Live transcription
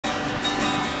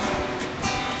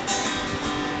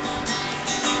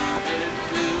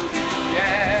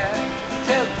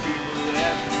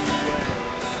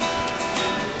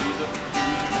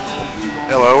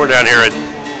down here at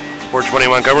 420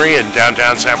 Montgomery in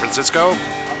downtown San Francisco.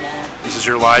 This is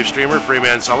your live streamer,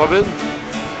 Freeman Sullivan,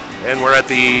 and we're at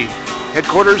the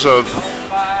headquarters of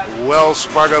Wells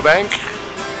Fargo Bank,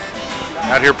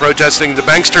 out here protesting the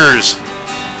Banksters.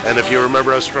 And if you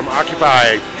remember us from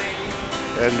Occupy,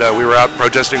 and we were out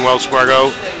protesting Wells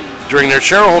Fargo during their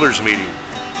shareholders meeting.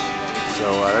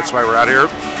 So that's why we're out here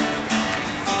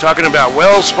talking about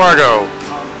Wells Fargo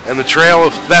and the trail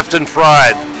of theft and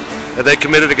fraud that they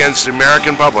committed against the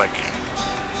American public.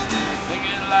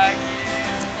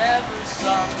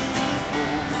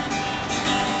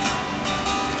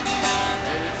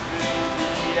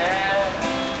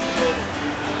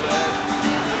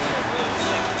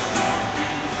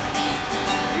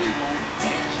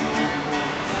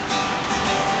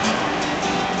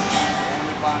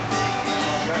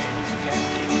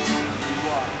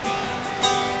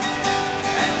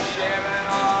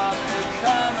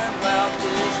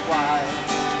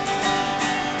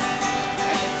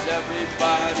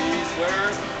 Everybody's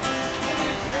earth, and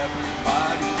it's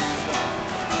everybody's sun.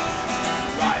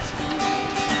 Rise to the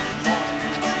morning.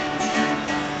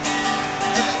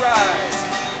 That's right.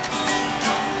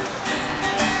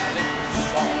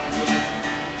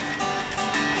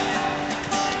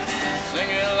 Sing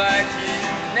it like you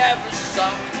never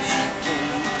sung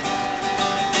before.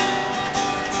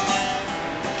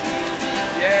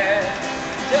 Yeah,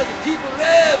 tell the people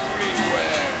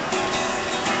everywhere.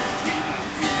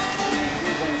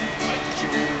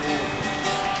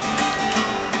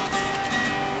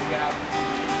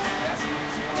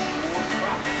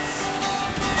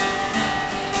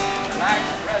 Like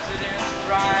presidents,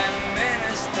 prime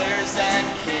ministers, and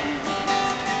kings,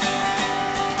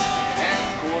 and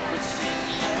corporate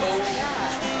CEOs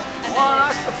want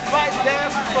us to fight their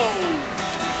foes.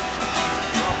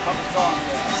 Puppets on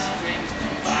their strings to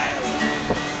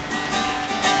violate.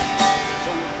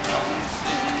 So it comes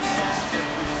in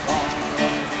every song.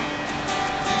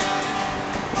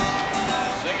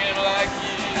 Sing it like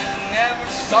you never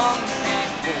sung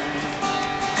before.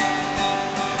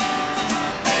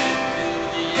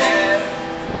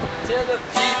 To the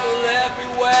people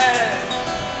everywhere,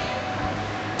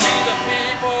 we the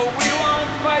people, we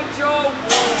won't fight your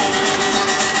war.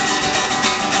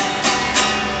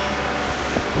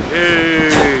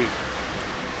 Yay!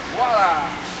 Voila!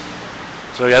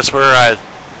 So yes,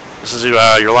 this is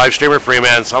your live streamer,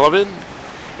 Freeman Sullivan,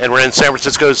 and we're in San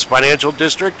Francisco's financial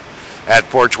district at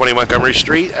 420 Montgomery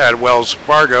Street at Wells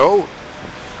Fargo.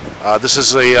 This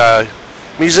is a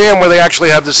museum where they actually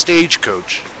have the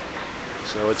stagecoach.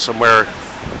 So it's somewhere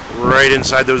right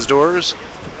inside those doors.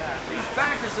 These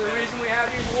bankers are the reason we have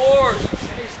these wars,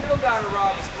 and they still got to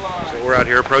rob us blind. So we're out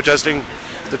here protesting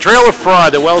the trail of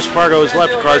fraud that Wells Fargo has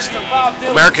left across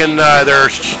American, their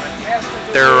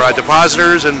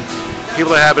depositors and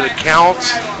people that have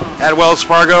accounts at Wells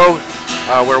Fargo,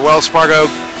 where Wells Fargo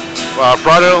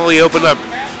fraudulently opened up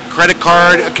credit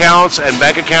card accounts and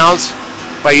bank accounts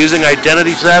by using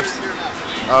identity theft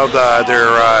of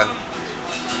their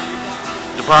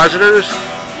depositors.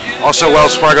 Also,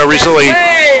 Wells Fargo recently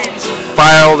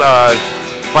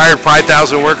fired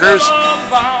 5,000 workers.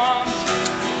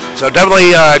 So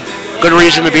definitely a good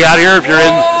reason to be out here. If you're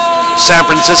in San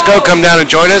Francisco, come down and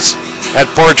join us at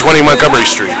 420 Montgomery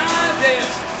Street.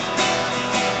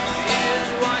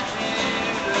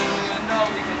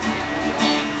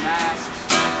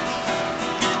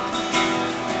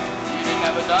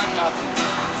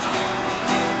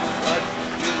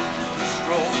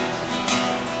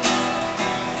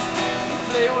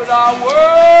 With our world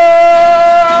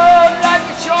like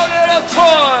a short little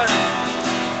toy.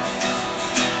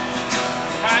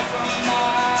 Hide from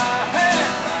my head.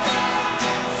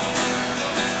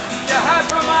 You hide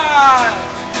from my eyes.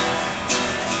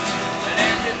 And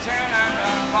then you turn and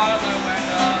run farther when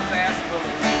the fast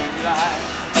bullets fly.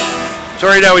 So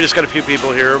right now we just got a few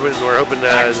people here, but we're hoping the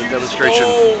demonstration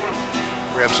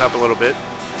ramps up a little bit.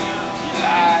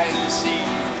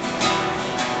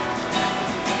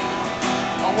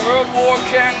 World war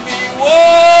can be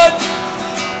won.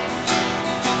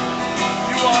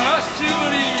 You want us to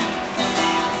believe.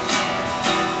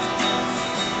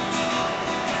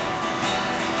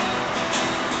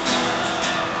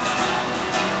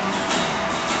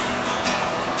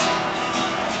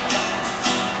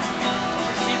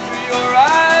 We see through your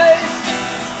eyes,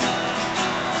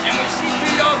 and we see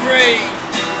through your brain,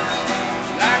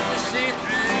 like we see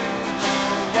through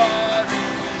the water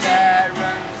that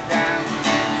runs down.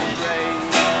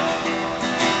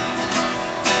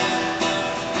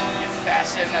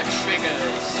 Fasten the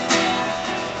triggers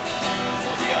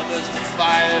for the others to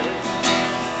fire.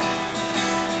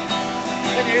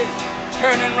 Then you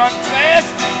turn and run fast.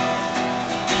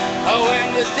 Oh,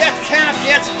 when the death count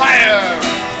gets higher,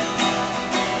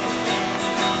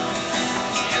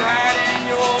 you hide in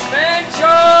your mansion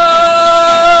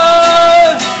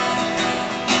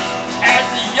as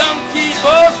the young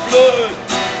people's blood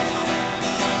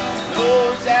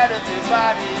flows out of their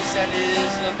bodies and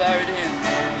is buried in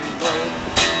their blood.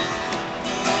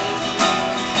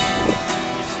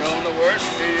 It's from the worst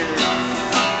fear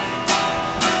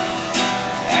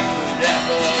that could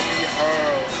ever be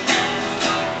heard.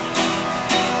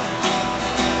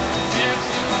 It's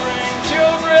to bring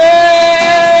children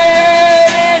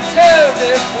into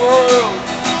this world,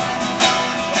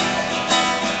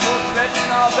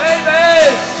 protecting our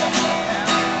babies,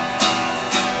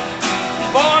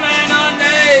 born and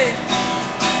unnamed.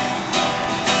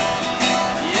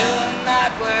 You're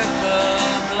not worth the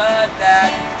blood that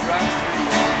runs through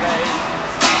your veins.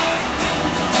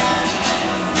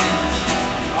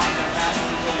 On the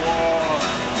masters of war,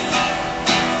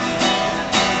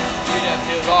 you that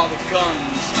build all the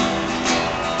guns,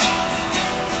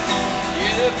 you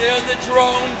that build the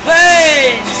drone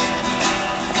planes,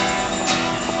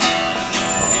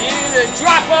 you that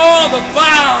drop all the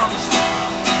bombs.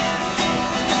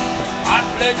 I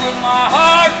pledge with my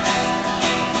heart,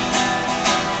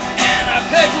 and I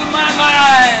pledge with my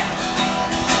mind,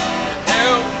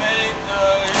 help make the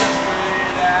history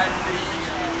that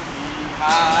leaves me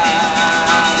behind.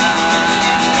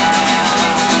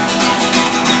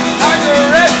 I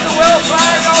arrest the Wells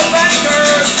Fargo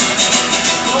bankers,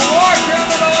 the war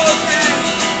criminals, and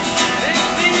big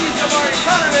thieves of our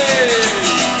economy.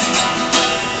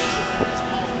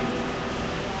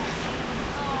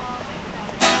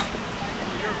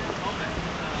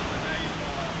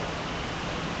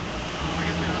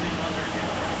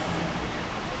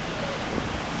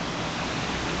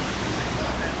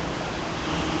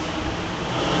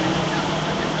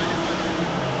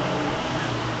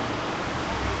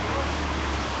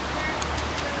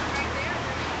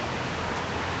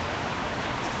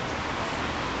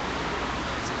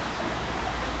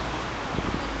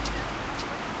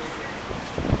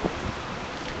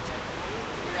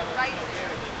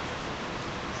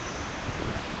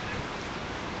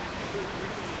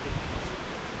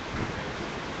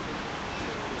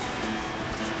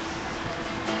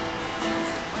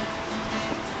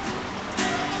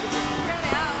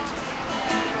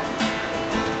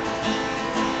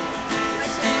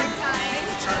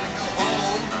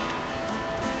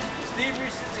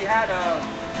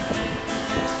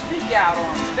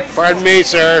 Pardon me,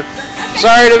 sir.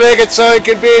 Sorry to make it so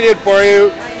inconvenient for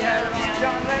you.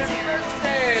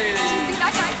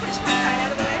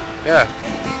 Yeah.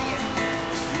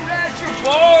 You're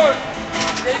bored.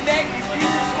 They make you feel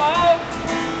small,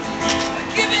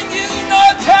 giving you no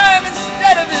time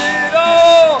instead of it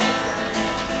all.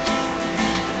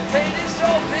 The pain is so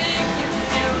big you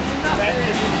feel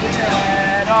nothing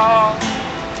at all.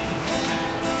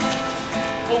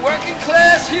 A working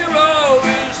class hero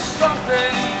is something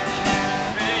to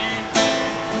be.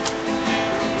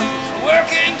 A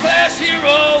working class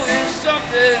hero is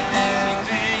something to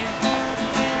be.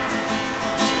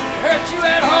 They hurt you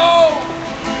at home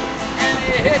and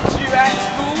they hit you at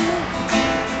school.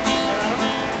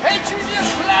 Hate you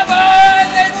just clever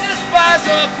and they despise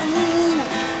a fool.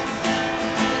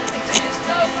 It's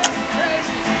so fucking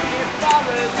crazy it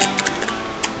bothers you.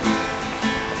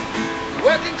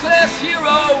 Working class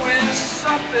hero is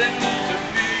something to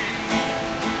be.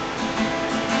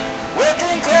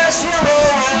 Working class hero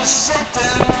is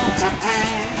something to be.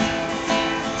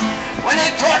 When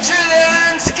they torture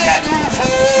and scared you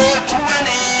for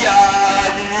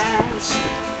 20-odd years,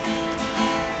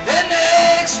 then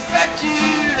they expect you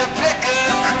to pick a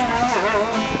career.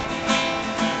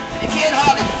 You can't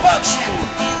hardly function,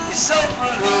 you're so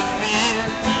full of fear.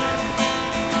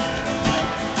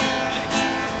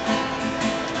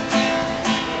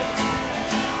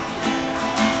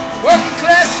 Working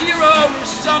class hero is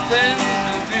something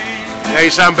to be. Yeah,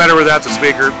 you sound better without the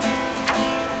speaker.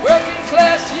 Working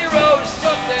class hero is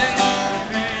something to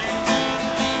be.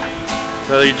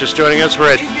 So you're just joining us.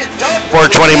 We're at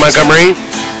 420 Montgomery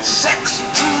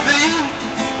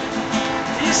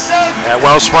at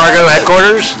Wells Fargo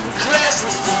headquarters.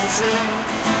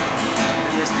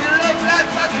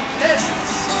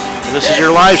 And this is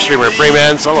your live streamer,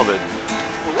 Freeman Sullivan.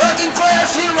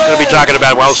 Going to be talking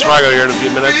about Wells Fargo here in a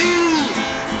few minutes.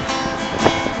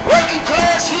 Working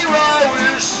class hero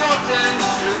is something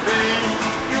to be.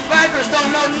 You bankers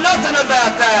don't know nothing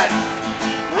about that.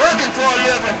 Working for a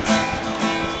living.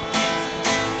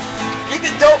 Keep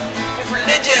it dope with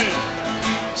religion,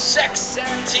 sex,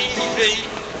 and TV.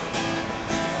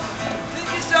 Think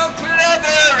you're so so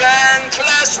clever and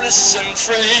classless and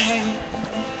free.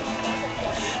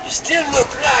 You still look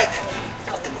like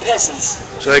fucking peasants.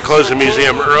 So they closed the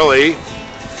museum early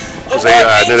because they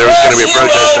knew there was going to be a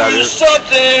protest out here.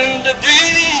 Something to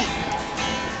be.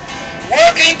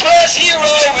 Working class hero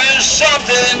is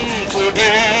something to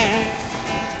be.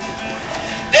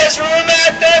 There's room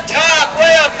at the top,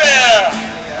 way up there.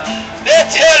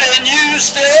 They're telling you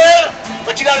still,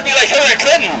 but you gotta be like Hillary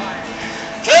Clinton.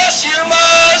 First you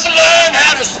must learn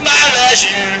how to smile as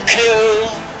you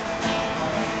kill.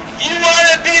 You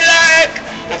wanna be like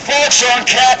the folks on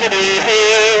Capitol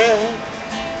Hill.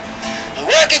 The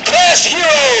working class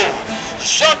hero is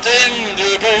something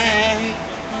to be.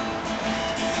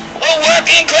 A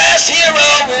working class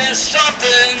hero is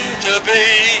something to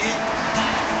be.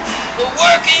 A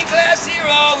working class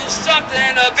hero is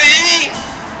something to be.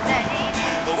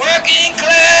 A working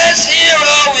class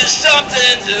hero is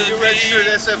something to be. You registered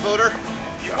SF voter?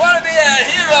 You want to be a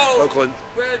hero? Oakland.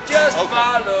 Well, just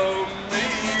follow me.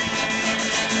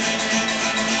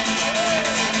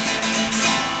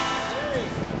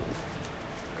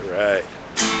 All right.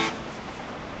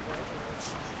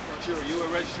 Are you a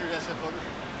registered SF voter?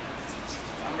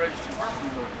 I'm registered parking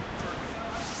voter.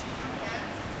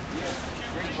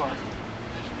 Green card.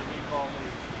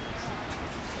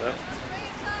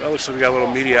 Well, looks like we got a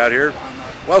little media out here.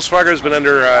 Wells Fargo has been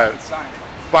under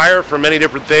fire for many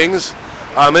different things.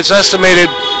 It's estimated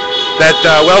that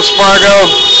Wells Fargo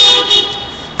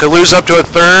could lose up to a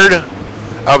third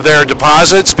of their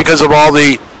deposits because of all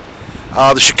the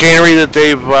chicanery that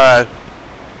they've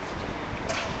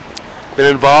been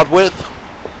involved with.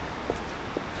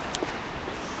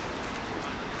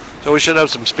 So we should have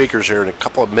some speakers here in a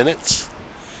couple of minutes.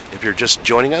 If you're just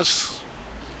joining us,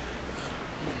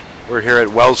 we're here at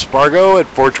Wells Fargo at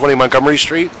 420 Montgomery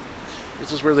Street.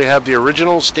 This is where they have the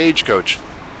original stagecoach,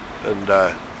 and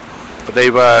but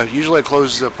they've usually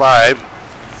closed at 5,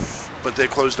 but they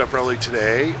closed up early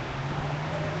today.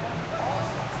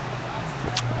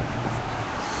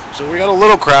 So we got a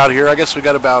little crowd here. I guess we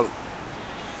got about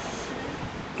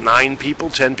 9 people,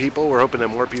 10 people. We're hoping that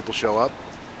more people show up.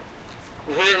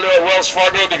 We're here at Wells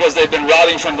Fargo because they've been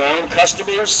robbing from their own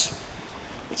customers.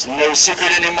 It's no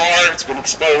secret anymore. It's been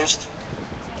exposed.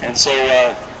 And so,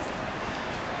 yeah,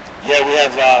 we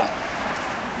have a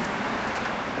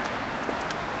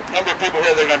number of people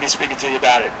here that are going to be speaking to you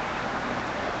about it.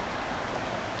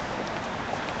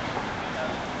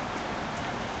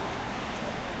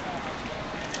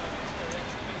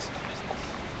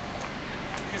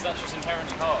 Because that's just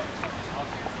inherently hard.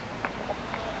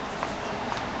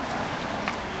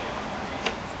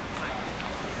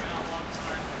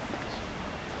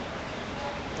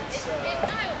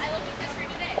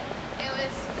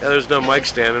 Yeah, there's no mic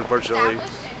stand, unfortunately. These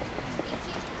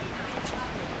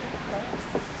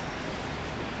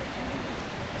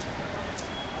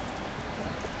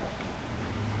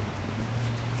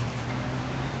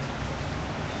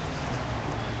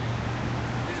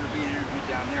are being interviewed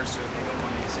down there, so they don't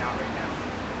want any sound right now.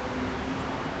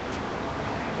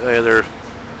 Yeah, they're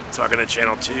talking to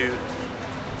Channel 2.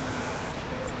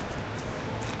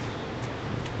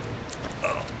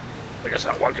 Oh, I guess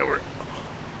I'll walk over.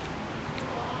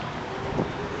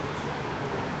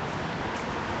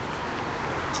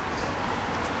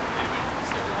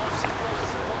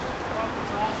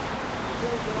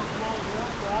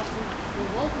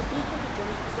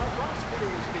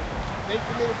 They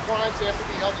committed crimes, they have to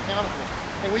be held accountable.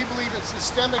 And we believe it's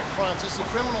systemic crimes. It's a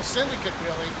criminal syndicate,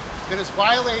 really, that has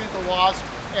violated the laws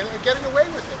and are getting away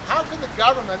with it. How can the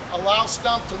government allow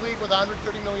Stump to leave with $130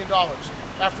 million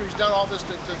after he's done all this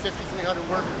to 5,300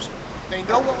 workers? They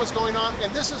know what was going on,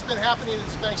 and this has been happening in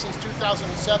this bank since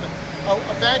 2007.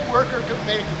 A bank worker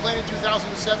made a complaint in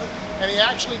 2007, and he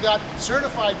actually got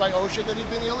certified by OSHA that he'd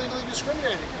been illegally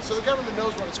discriminated against. So the government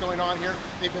knows what's going on here.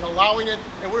 They've been allowing it,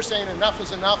 and we're saying enough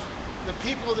is enough. The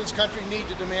people of this country need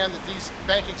to demand that these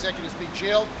bank executives be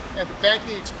jailed and the bank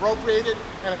be expropriated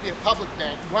and it be a public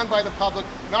bank, run by the public,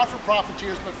 not for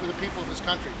profiteers, but for the people of this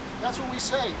country. That's what we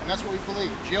say, and that's what we believe.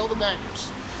 Jail the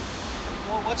bankers.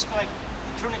 Well, what's like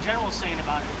Attorney General saying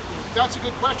about it? That's a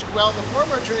good question. Well, the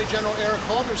former Attorney General Eric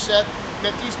Holder said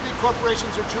that these big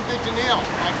corporations are too big to nail,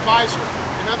 like Pfizer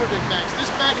and other big banks. This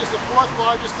bank is the 4th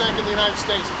largest bank in the United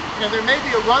States, and there may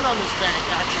be a run on this bank,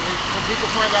 actually, when people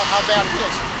find out how bad it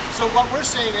is. So what we're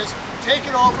saying is, take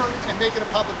it over and make it a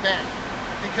public bank.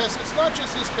 Because it's not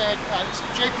just this bank,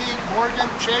 JP Morgan,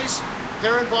 Chase,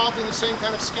 they're involved in the same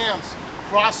kind of scams,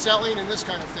 cross-selling and this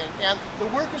kind of thing. And the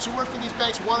workers who work for these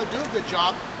banks want to do a good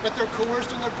job, but they're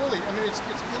coerced and they're bullied. I mean,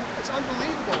 it's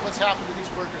unbelievable what's happened to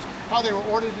these workers, how they were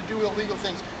ordered to do illegal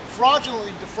things.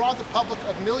 fraudulently defraud the public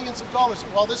of millions of dollars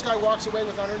while this guy walks away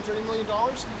with $130 million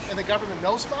and the government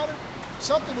knows about it?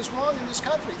 Something is wrong in this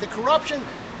country. The corruption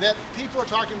that people are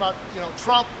talking about,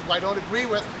 Trump, who I don't agree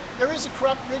with, there is a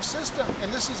corrupt rich system,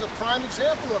 and this is a prime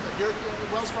example of it here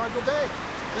at Wells Fargo Bank.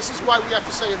 This is why we have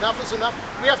to say enough is enough.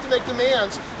 We have to make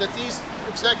demands that these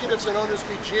executives and owners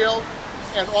be jailed,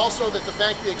 and also that the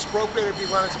bank be expropriated, be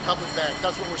run as a public bank.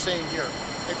 That's what we're saying here.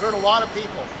 They've hurt a lot of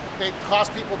people. They've cost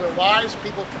people their lives.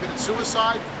 People have committed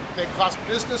suicide. They've cost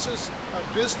businesses a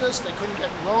business. They couldn't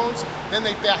get loans. Then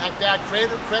they had bad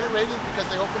credit rating because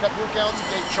they opened up new accounts and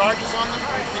gave charges on them,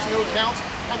 these new accounts.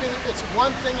 I mean, it's one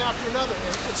thing after another,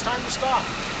 and it's time to stop.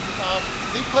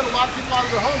 They put a lot of people out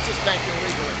of their homes, this bank,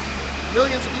 illegally.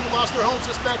 Millions of people lost their homes.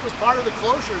 This bank was part of the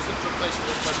closures that took place in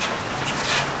this country.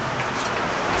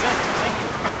 Thank you.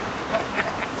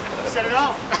 You said it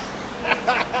all.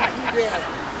 You did.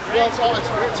 Well,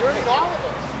 it's hurting all of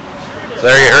us. So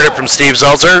there you heard it from Steve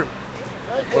Zeltzer,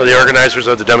 one of the organizers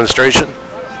of the demonstration.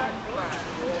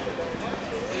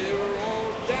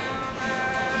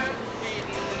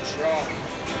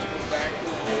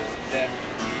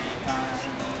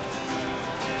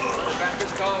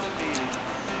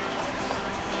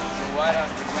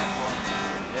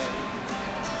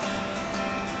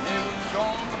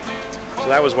 So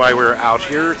that was why we're out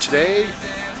here today.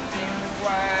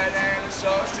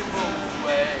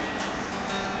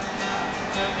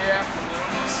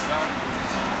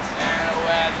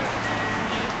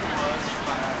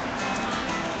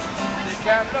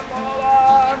 Counted up all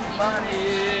our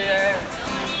money and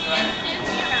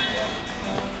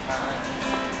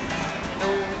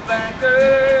no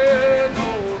banker,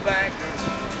 no banker,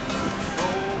 no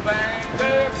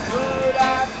banker could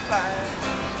I find.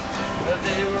 But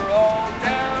they were all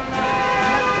down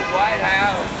at the White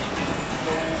House.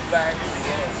 No banker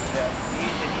was left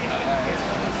behind.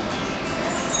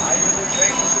 I hear the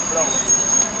trains are blowing,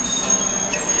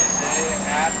 and you say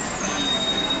happy.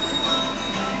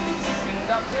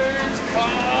 Conductors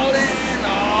calling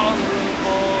all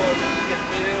aboard. It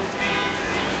will be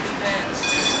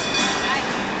dancing.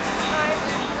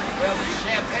 Well, the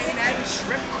champagne and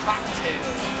shrimp cocktail,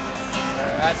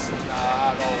 that's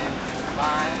not all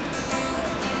mine.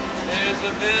 There's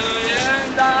 $1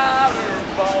 billion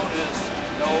bonus.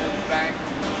 No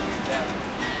banker will get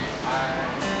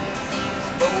mine.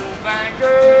 No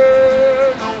banker,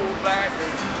 no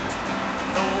banker,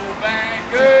 no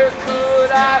banker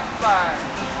could I find.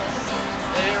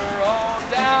 They were all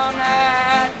down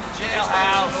at the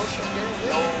jailhouse.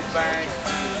 No bank.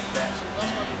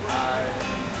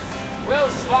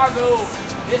 Wells Fargo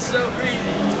is so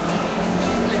greedy.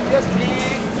 They just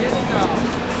keep getting off.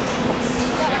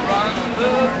 They run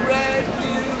the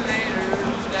regulators.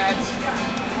 That's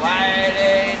why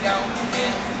they don't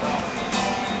get off.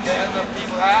 Because the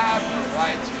people have the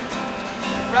right to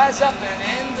rise up and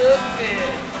end the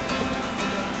bid.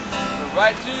 The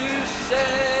right to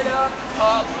set up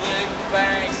public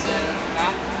banks and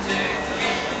not to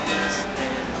keep this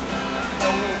dead.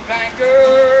 No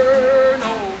banker,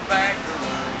 no banker,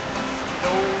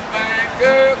 no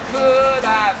banker could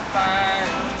I find.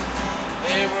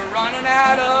 They were running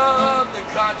out of the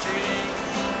country.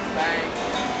 Bank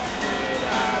could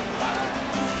I find.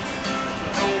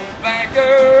 No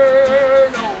banker,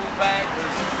 no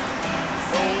banker,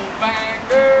 no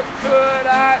banker could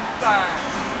I find.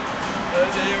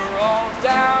 They were all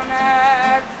down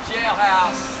at the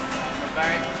jailhouse. The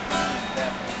bank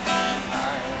left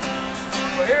behind.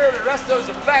 Well, here are the rest of those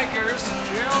bankers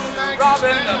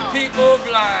robbing the people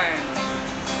blind.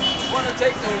 Want to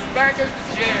take those bankers to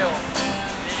jail.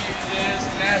 Leave this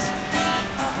mess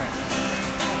behind.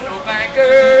 No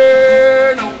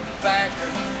banker, no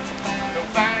banker, no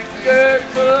banker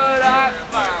could I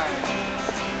find.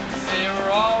 They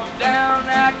were all down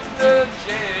at the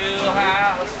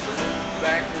jailhouse.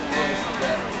 Banker was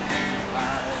left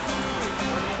behind.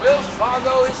 Wells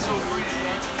Fargo is so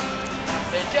greedy,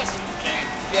 they just can't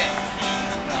get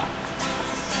enough.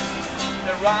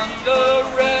 They run the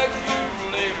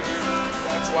regulators,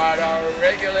 that's why our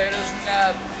regulators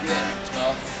never get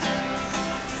tough.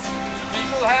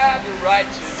 People have the right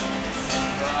to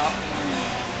stop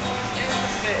in the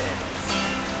Fed,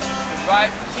 the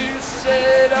right to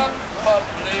set up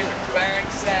public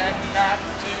banks and not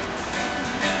to.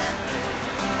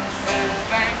 No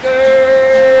banker,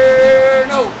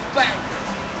 no banker,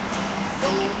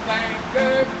 no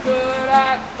banker could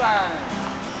I find.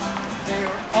 They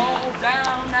were all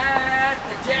down at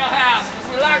the jailhouse because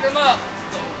we locked them up.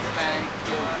 No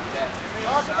banker left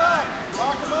Lock them up!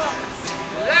 Lock them up!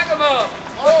 Lock them up!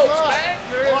 No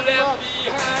banker left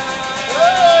behind.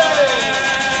 Hey!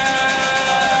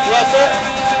 You like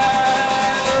that?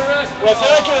 Well,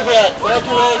 thank you, Vic. Thank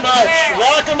you very much.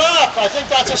 Lock him up. I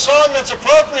think that's a song that's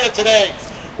appropriate today.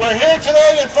 We're here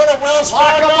today in front of Wells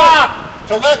Fargo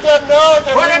to let them know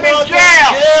that we want them in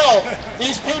jail.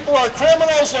 These people are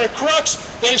criminals. They're crooks.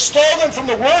 They stole them from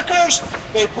the workers.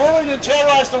 They bullied and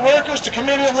terrorized the workers to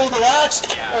commit illegal acts.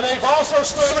 And they've also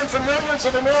stolen from millions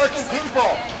of American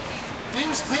people.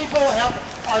 These people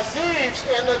are thieves,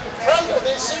 and the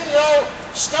CEO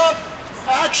Stump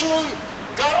actually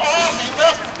got off. He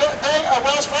left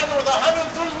Wells Fargo with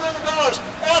 $130 million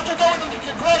after going to the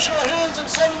congressional hearings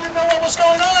and saying he didn't know what was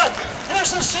going on.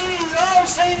 Here's the CEO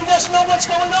saying he doesn't know what's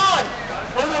going on.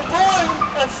 When they're bullying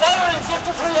and firing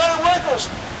 5,300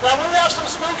 workers. Now we have some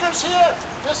speakers here.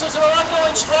 This is an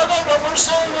ongoing struggle. What we're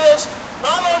saying is,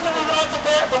 not only do we want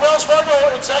the Wells Fargo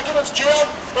executives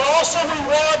jailed, but also we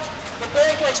want the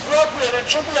bank expropriate. It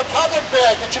should be a public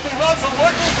bank. It should be run from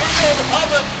working people in the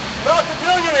public, not the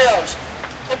billionaires.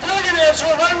 The billionaires who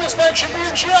are running this bank should be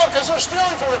in jail because they're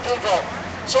stealing from the people.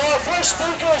 So our first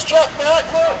speaker is Jeff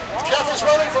Mackler. Jeff is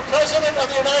running for President of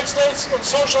the United States in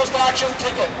Socialist Action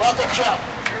Ticket. Welcome, Jeff.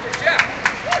 Jeff.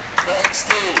 Thanks,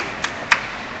 Steve.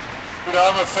 You know,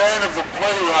 I'm a fan of the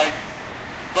playwright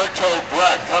Bertolt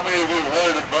Brecht. How many of you have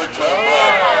heard of Bertolt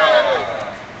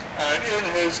Brecht? And in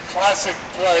his classic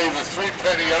play, The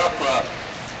Threepenny Opera,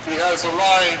 he has a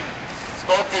line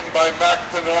spoken by Mac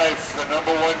the Knife, the #1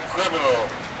 criminal,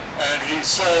 and he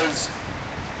says,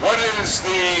 "What is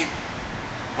the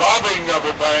robbing of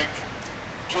a bank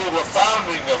to the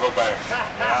founding of a bank?"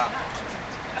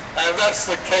 And that's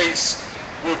the case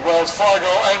with Wells Fargo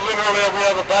and literally every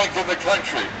other bank in the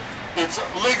country. It's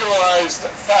legalized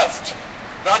theft,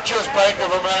 not just Bank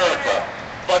of America,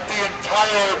 but the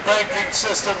entire banking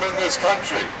system in this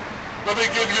country. Let me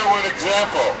give you an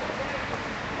example.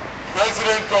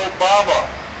 President Obama,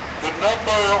 the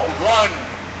 #1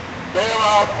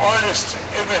 bailout artist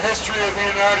in the history of the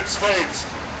United States,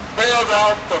 bailed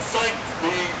out the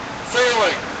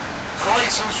failing,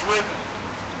 crisis-ridden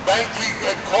banking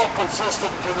and corporate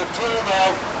system to the tune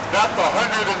of not the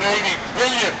 $180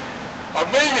 billion, a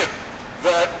million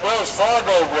that Wells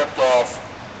Fargo ripped off,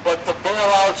 but the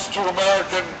bailouts to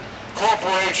American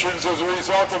corporations as a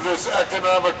result of this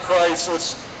economic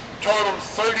crisis totaled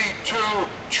 $32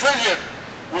 trillion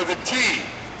with a T,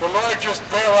 the largest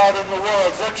bailout in the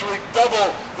world, virtually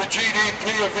double the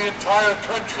GDP of the entire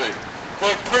country.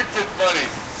 They printed money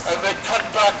and they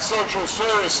cut back social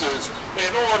services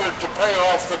in order to pay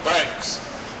off the banks.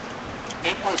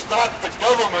 It was not the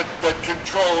government that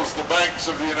controls the banks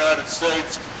of the United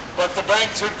States, but the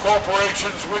banks and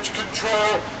corporations which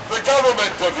control the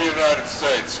government of the United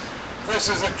States. This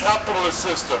is a capitalist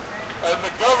system, and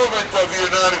the government of the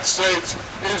United States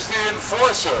is the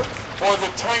enforcer for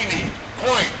the tiny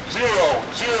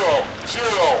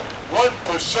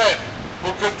 0.0001%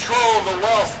 who control the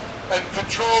wealth and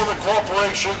control the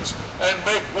corporations and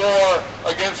make war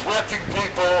against working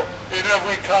people in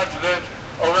every continent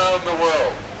around the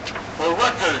world. The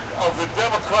record of the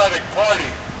Democratic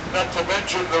Party, not to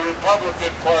mention the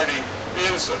Republican Party,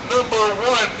 is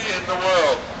 #1 in the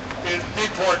world in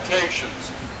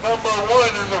deportations,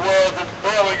 #1 in the world in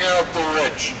bailing out the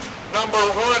rich,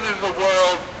 #1 in the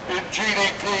world in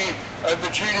GDP, and the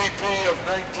GDP of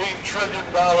 $19 trillion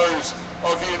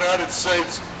of the United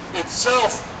States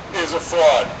itself is a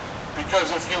fraud,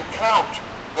 because if you count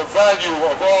the value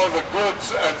of all the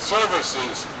goods and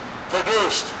services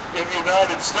produced in the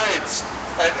United States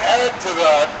and add to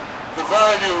that the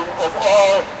value of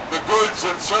all the goods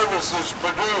and services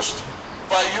produced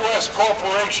by U.S.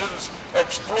 corporations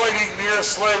exploiting near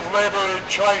slave labor in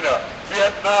China,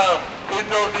 Vietnam,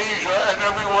 Indonesia, and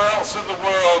everywhere else in the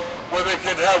world where they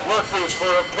can have workers for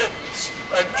a pittance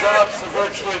and jobs for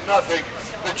virtually nothing.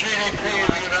 The GDP of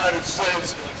the United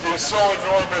States is so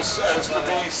enormous as to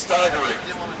be staggering.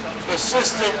 The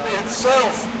system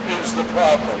itself is the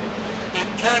problem. It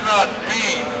cannot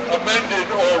be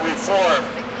amended or reformed.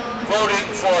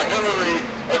 Voting for Hillary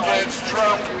against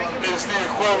Trump is the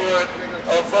equivalent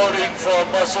of voting for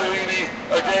Mussolini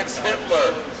against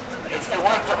Hitler. If you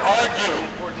want to argue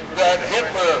that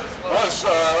Hitler was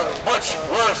much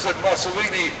worse than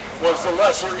Mussolini was the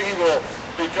lesser evil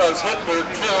because Hitler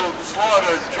killed,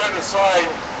 slaughtered, genocide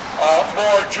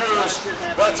more Jews,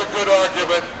 that's a good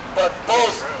argument, but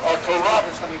both are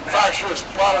corrupt fascist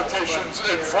politicians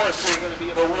enforcing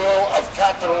the will of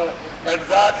capital, and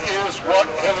that is what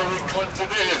Hillary Clinton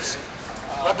is.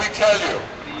 Let me tell you,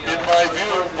 in my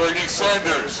view, Bernie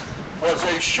Sanders was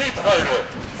a sheep herder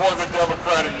for the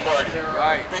Democratic Party.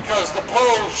 Right. Because the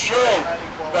polls showed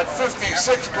that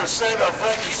 56% of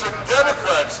registered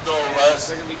Democrats, no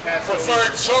less,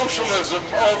 preferred socialism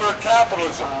over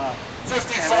capitalism.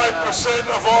 55%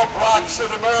 of all blacks in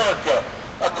America,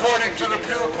 according to the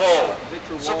Pew poll,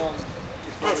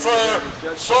 prefer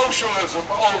socialism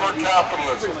over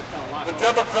capitalism. The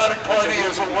Democratic Party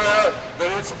is aware that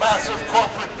its massive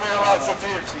corporate bailouts at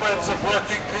the expense of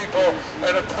working people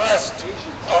and oppressed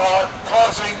are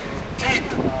causing deep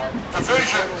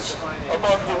divisions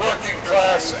among the working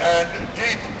class and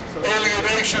deep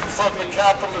alienation from the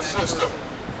capitalist system.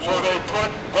 So they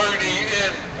put Bernie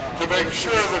in to make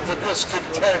sure that the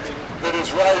discontent that is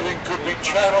rising could be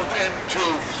channeled into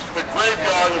the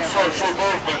graveyard of social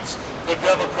movements, the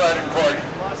Democratic Party.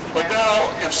 But now,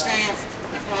 if Steve,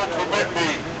 if you will permit me,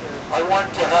 I want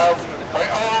to have my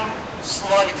own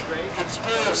slight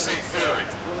conspiracy theory.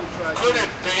 Could it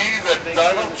be that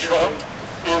Donald Trump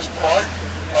is part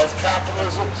of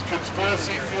capitalism's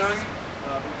conspiracy theory?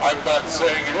 I'm not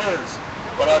saying it is,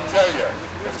 but I'll tell you,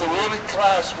 if the ruling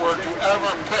class were to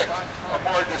ever pick a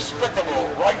more despicable,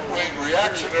 right-wing,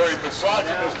 reactionary,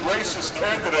 misogynist, racist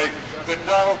candidate than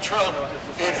Donald Trump,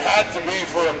 it had to be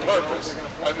for a purpose,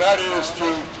 and that is to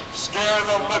scare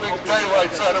the living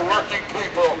daylights out of working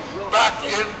people back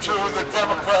into the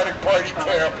Democratic Party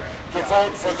camp to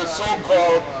vote for the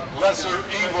so-called lesser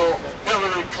evil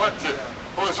Hillary Clinton,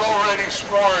 who has already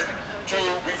sworn to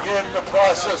begin the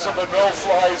process of a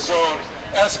no-fly zone,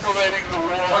 escalating the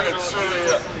war in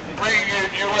Syria, bringing in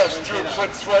U.S. troops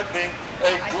and threatening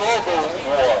a global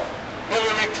war.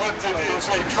 Hillary Clinton is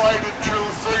a tried and true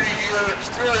 30-year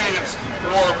experienced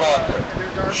warmonger.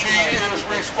 She is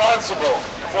responsible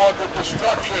for the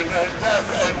destruction and death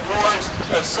and wars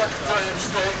as Secretary of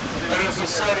State and as a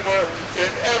senator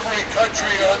in every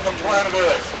country on the planet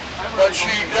Earth. But she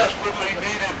desperately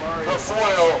needed the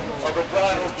foil of a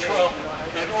Donald Trump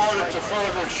in order to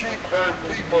further sheep herd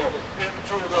people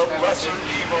into the lesser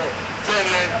evil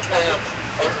dead-end camp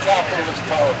of capitalist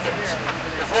politics.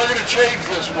 If we're going to change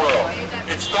this world,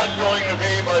 it's not going to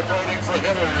be by voting for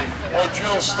Hillary or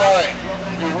Jill Stein.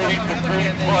 You read the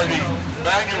Green Party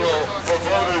manual for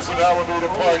voters in Alameda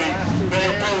Party, they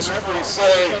basically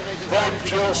say, vote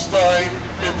Jill Stein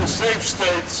in the safe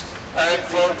states and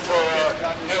vote for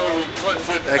Hillary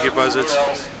Clinton Thank you, and whoever Buzzards.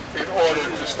 else in order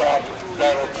to stop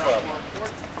Donald Trump.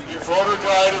 The voter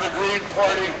guide of the Green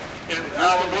Party in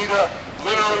Alameda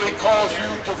literally calls you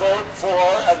to vote for,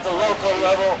 at the local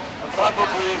level,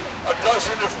 probably a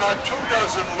dozen, if not 2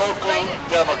 dozen local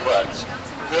Democrats.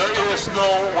 There is no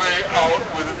way out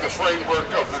within the framework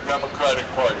of the Democratic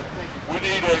Party. We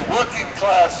need a working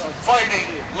class,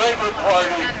 fighting Labor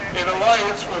Party in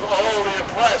alliance with all the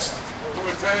oppressed to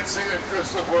advance the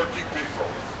interests of working people.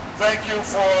 Thank you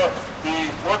for the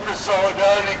Workers'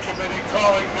 Solidarity Committee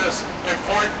calling this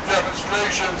important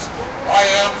demonstrations. I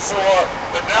am for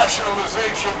the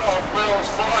nationalization of Wells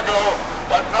Fargo,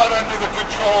 but not under the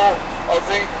control of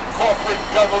the corporate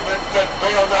government that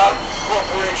bailed out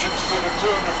corporations to the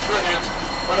tune of trillions,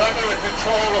 but under the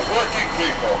control of working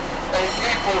people, a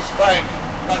people's bank.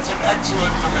 That's an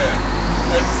excellent demand.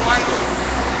 And finally,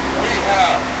 we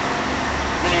have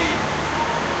the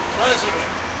president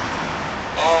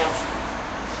of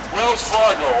Wells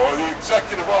Fargo, or the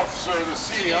executive officer, the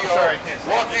CEO,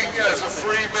 walking as a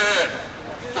free man,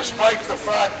 despite the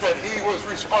fact that he was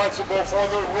responsible for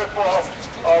the rip-off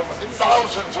of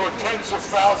thousands or tens of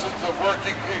thousands of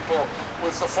working people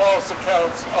with the false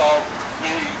accounts of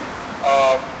the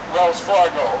Wells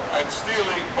Fargo and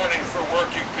stealing money from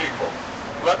working people.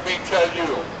 Let me tell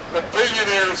you, the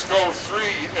billionaires go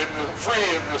free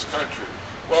in this country,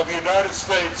 while the United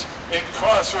States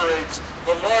incarcerates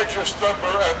the largest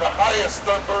number and the highest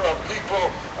number of people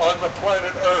on the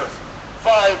planet Earth.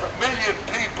 5 million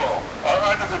people are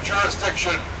under the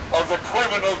jurisdiction of the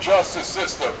criminal justice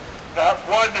system. Not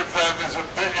one of them is a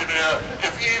billionaire,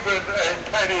 if even a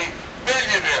penny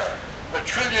millionaire. The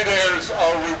trillionaires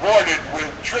are rewarded with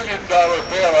trillion-dollar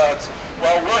bailouts,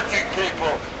 while working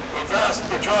people, the vast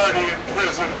majority in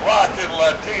prison, Black and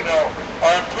Latino,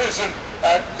 are imprisoned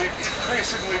at the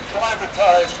increasingly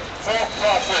privatized,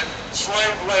 for-profit,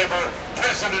 slave labor,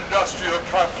 prison industrial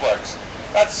complex.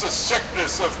 That's the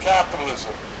sickness of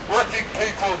capitalism. Working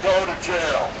people go to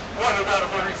jail. One out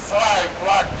of every 5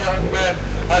 black young men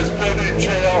has been in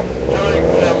jail during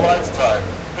their lifetime.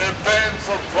 They're banned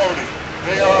from voting.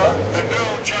 They are the new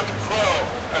Jim Crow,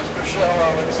 as Michelle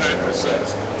Alexander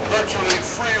says. Virtually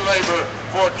free labor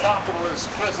for capitalist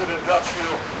prison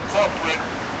industrial corporate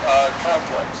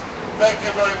complex. Thank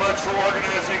you very much for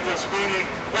organizing this meeting.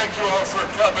 Thank you all for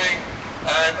coming,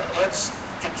 and let's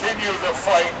continue the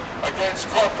fight against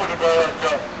corporate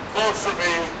America. Vote for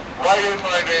me, write in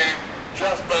my name,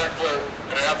 Jeff Beckler,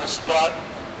 and I have a spot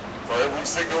for every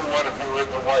single one of you in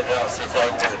the White House if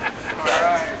I win.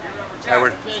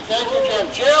 Edward. Okay, thank you, Jim.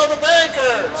 Jail the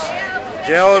bankers!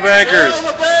 Jail the bankers. Jail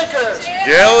the bankers!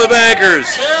 Jail the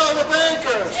bankers. Jail the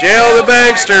bankers! Jail the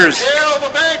banksters. Jail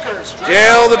the bankers!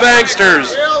 Jail the banksters.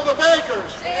 Jail the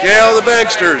bankers! Jail the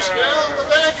banksters. Jail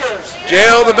the bankers!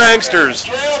 Jail the banksters.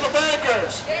 Jail the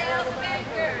bankers!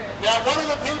 Now, one of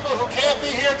the people who can't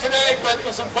be here today but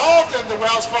is involved in the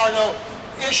Wells Fargo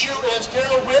issue is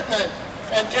Daryl Whitman.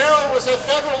 And Daryl was a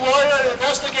federal lawyer and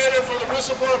investigator for the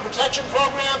Whistleblower Protection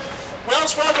Program.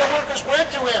 Wells Fargo workers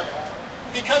went to him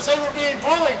because they were being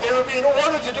bullied. They were being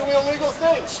ordered to do illegal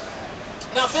things.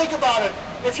 Now think about it.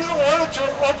 If you're ordered to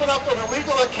open up an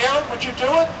illegal account, would you do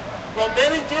it? Well,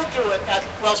 many did do it at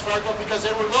Wells Fargo because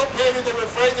they were low paid and they were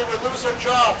afraid they would lose their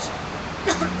jobs.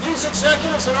 These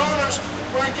executives and owners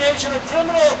were engaged in a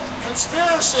criminal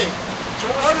conspiracy to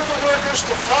order the workers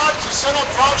to fraud, to set up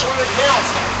fraudulent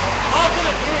accounts. How can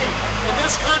it be in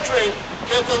this country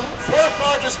that the fourth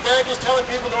largest bank is telling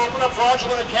people to open up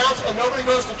fraudulent accounts and nobody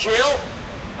goes to jail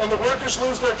and the workers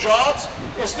lose their jobs?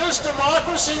 Is this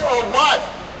democracy or what?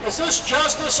 Is this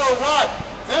justice or what?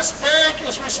 This bank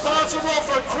is responsible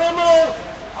for criminal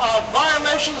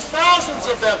violations,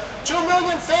 thousands of them. 2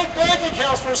 million fake bank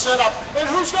accounts were set up. And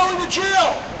who's going to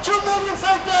jail? 2 million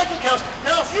fake bank accounts.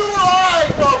 Now, if you or I,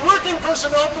 or a working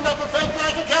person, opened up a fake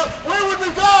bank account, where would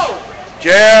we go?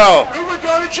 Jail. We would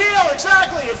go to jail,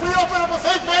 exactly. If we opened up a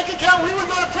fake bank account, we would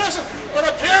go to prison. But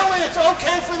apparently it's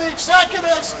okay for the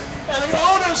executives and the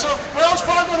owners of Wells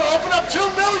Fargo to open up 2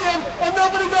 million and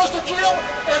nobody goes to jail,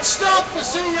 and still the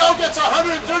CEO gets a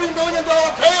 $130 million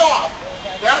payoff.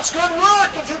 That's good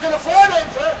work if you can afford it.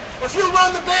 If you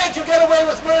run the bank, you get away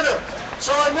with murder.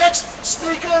 So our next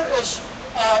speaker is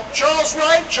Charles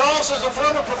Wright. Charles is a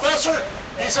former professor.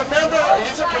 He's a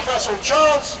professor.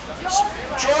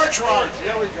 George Wright.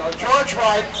 There we go. George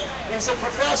Wright. He's a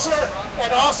professor,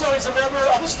 and also he's a member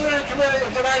of the steering committee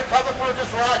of United Public Workers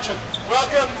for Action.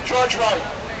 Welcome, George Wright.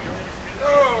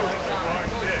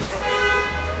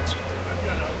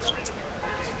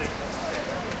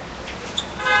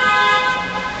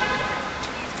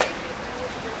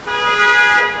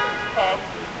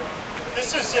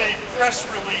 This is a press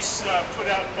release put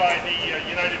out by the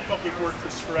United Public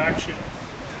Workers for Action,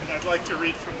 and I'd like to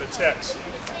read from the text.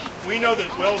 We know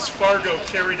that Wells Fargo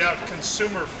carried out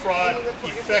consumer fraud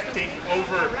affecting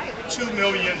over 2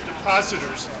 million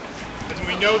depositors, and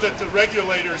we know that the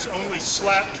regulators only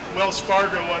slapped Wells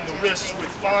Fargo on the wrist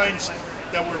with fines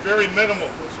that were very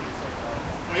minimal.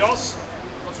 We also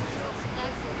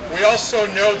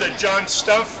know that John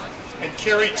Stumpf and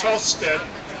Kerry Tolstead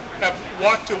have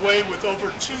walked away with over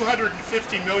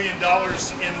 $250 million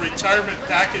in retirement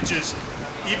packages,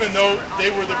 even though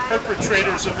they were the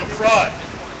perpetrators of the fraud.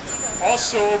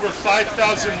 Also, over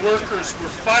 5,000 workers were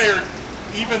fired,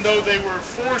 even though they were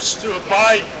forced to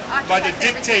abide by the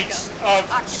dictates of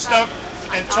Stumpf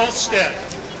and Tolstead.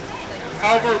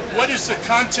 However, what is the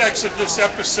context of this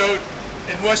episode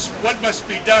and what must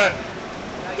be done?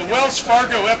 The Wells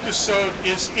Fargo episode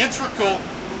is integral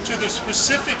to the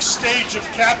specific stage of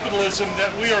capitalism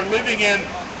that we are living in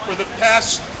for the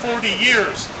past 40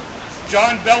 years.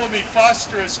 John Bellamy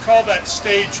Foster has called that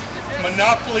stage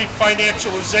monopoly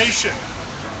financialization,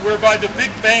 whereby the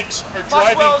big banks are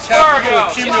driving capital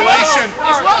accumulation.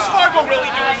 Is Wells Fargo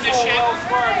really doing this shit?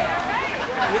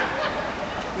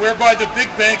 Whereby the big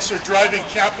banks are driving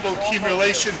capital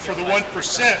accumulation for the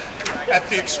 1% at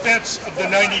the expense of the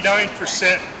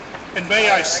 99%, and may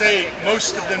I say,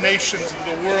 most of the nations of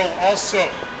the world also.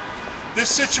 This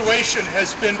situation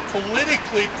has been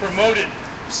politically promoted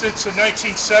since the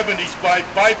 1970s by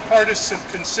bipartisan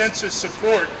consensus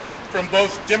support from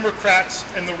both Democrats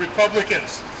and the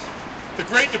Republicans. The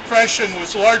Great Depression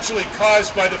was largely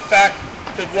caused by the fact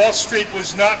that Wall Street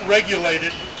was not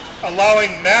regulated,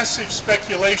 allowing massive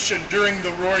speculation during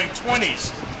the Roaring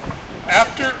 '20s.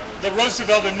 After the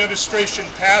Roosevelt administration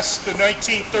passed the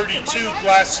 1932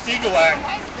 Glass-Steagall Act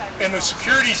and the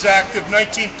Securities Act of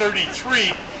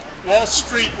 1933, Wall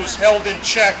Street was held in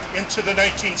check into the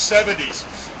 1970s.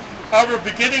 However,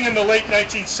 beginning in the late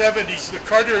 1970s, the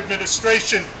Carter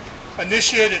administration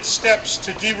initiated steps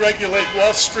to deregulate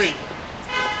Wall Street.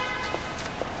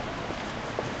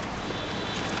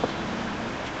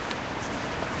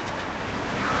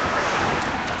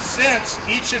 Since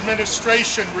each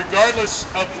administration, regardless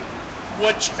of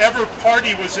whichever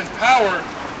party was in power,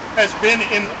 has been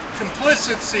in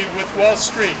complicity with Wall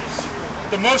Street.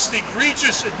 The most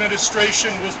egregious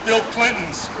administration was Bill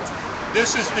Clinton's.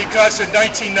 This is because in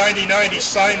 1999 he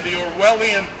signed the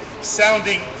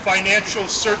Orwellian-sounding Financial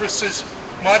Services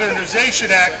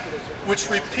Modernization Act, which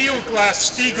repealed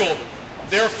Glass-Steagall,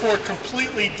 therefore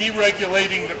completely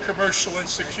deregulating the commercial and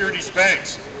securities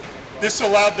banks. This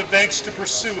allowed the banks to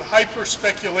pursue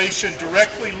hyper-speculation,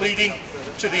 directly leading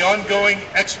to the ongoing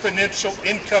exponential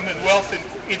income and wealth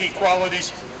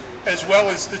inequalities, as well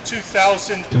as the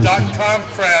 2000 dot-com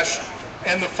crash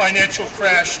and the financial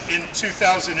crash in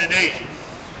 2008.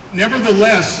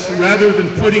 Nevertheless, rather than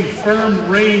putting firm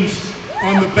reins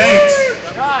on the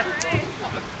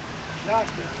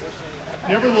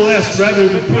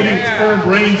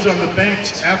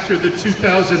banks, after the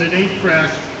 2008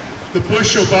 crash, the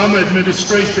Bush-Obama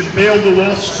administration bailed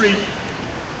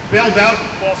out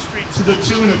Wall Street to the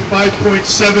tune of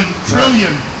 $5.7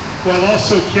 trillion, while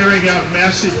also carrying out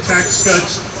massive tax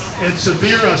cuts and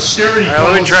severe austerity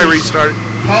Let me try restart.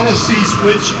 policies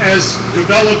which, as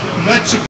developed much